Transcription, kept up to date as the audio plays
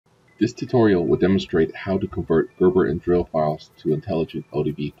This tutorial will demonstrate how to convert Gerber and drill files to intelligent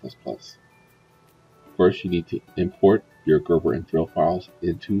ODB++. First, you need to import your Gerber and drill files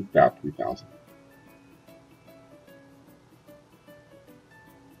into Fab 3000.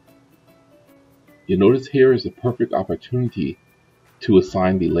 You'll notice here is a perfect opportunity to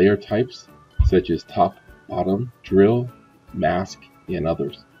assign the layer types such as top, bottom, drill, mask, and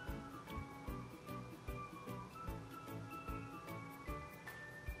others.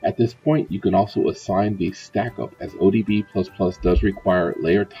 At this point, you can also assign the stackup, as ODB++ does require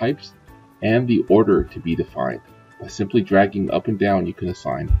layer types and the order to be defined. By simply dragging up and down, you can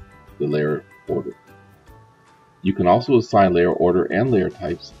assign the layer order. You can also assign layer order and layer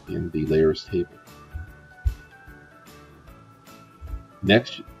types in the layers table.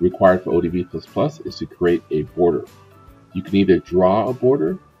 Next, required for ODB++ is to create a border. You can either draw a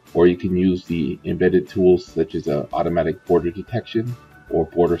border, or you can use the embedded tools such as automatic border detection or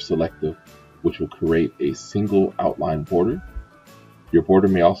border selective, which will create a single outline border. Your border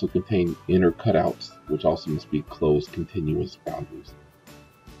may also contain inner cutouts, which also must be closed continuous boundaries.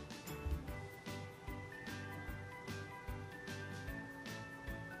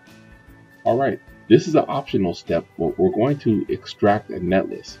 Alright, this is an optional step, but we're going to extract a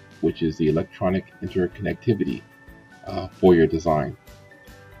netlist, which is the electronic interconnectivity for your design.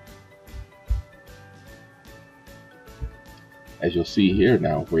 As you'll see here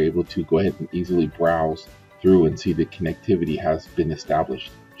now, we're able to go ahead and easily browse through and see the connectivity has been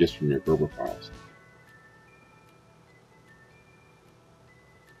established just from your Gerber files.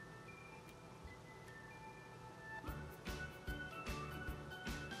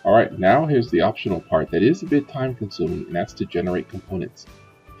 Alright, now here's the optional part that is a bit time consuming, and that's to generate components.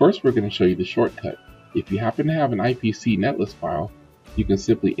 First, we're going to show you the shortcut. If you happen to have an IPC netlist file, you can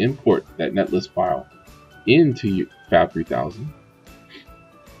simply import that netlist file into your Fab 3000.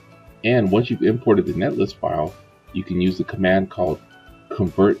 And once you've imported the netlist file, you can use the command called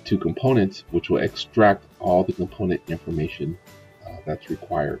convert to components, which will extract all the component information that's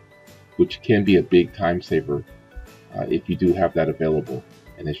required, which can be a big time saver if you do have that available.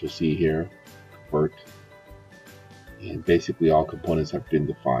 And as you'll see here, convert, and basically all components have been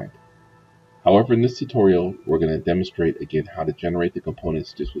defined. However, in this tutorial, we're going to demonstrate again how to generate the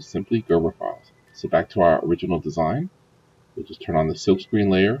components just with simply Gerber files. So back to our original design, we'll just turn on the silkscreen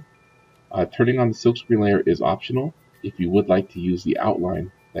layer. Turning on the silkscreen layer is optional. If you would like to use the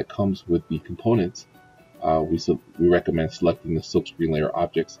outline that comes with the components, we recommend selecting the silkscreen layer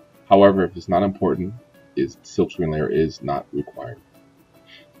objects. However, if it's not important, silkscreen layer is not required.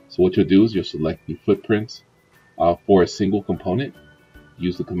 So what you'll do is you'll select the footprints for a single component.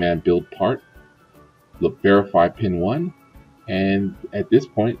 Use the command build part, verify pin 1, and at this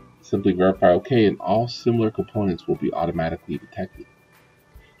point, simply verify OK, and all similar components will be automatically detected.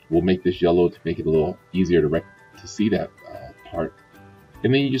 We'll make this yellow to make it a little easier to see that part.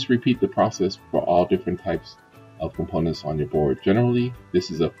 And then you just repeat the process for all different types of components on your board. Generally, this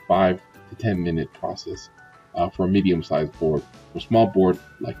is a 5 to 10 minute process for a medium-sized board. For a small board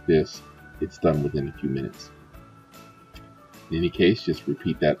like this, it's done within a few minutes. In any case, just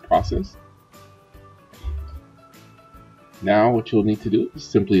repeat that process. Now what you'll need to do is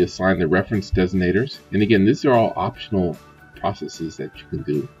simply assign the reference designators. And again, these are all optional processes that you can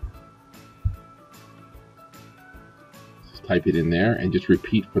do. Just type it in there and just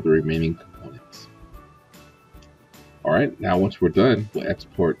repeat for the remaining components. Alright, now once we're done, we'll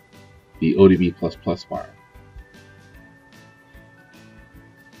export the ODB++ file.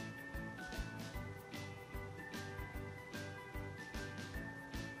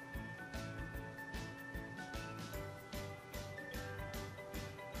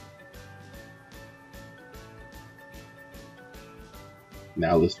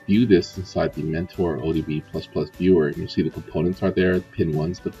 Now let's view this inside the Mentor ODB++ viewer. You'll see the components are there, pin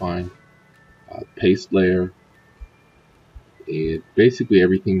 1's defined, paste layer, and basically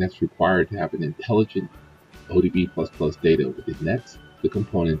everything that's required to have an intelligent ODB++ data with the nets, the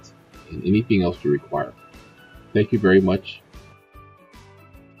components, and anything else you require. Thank you very much.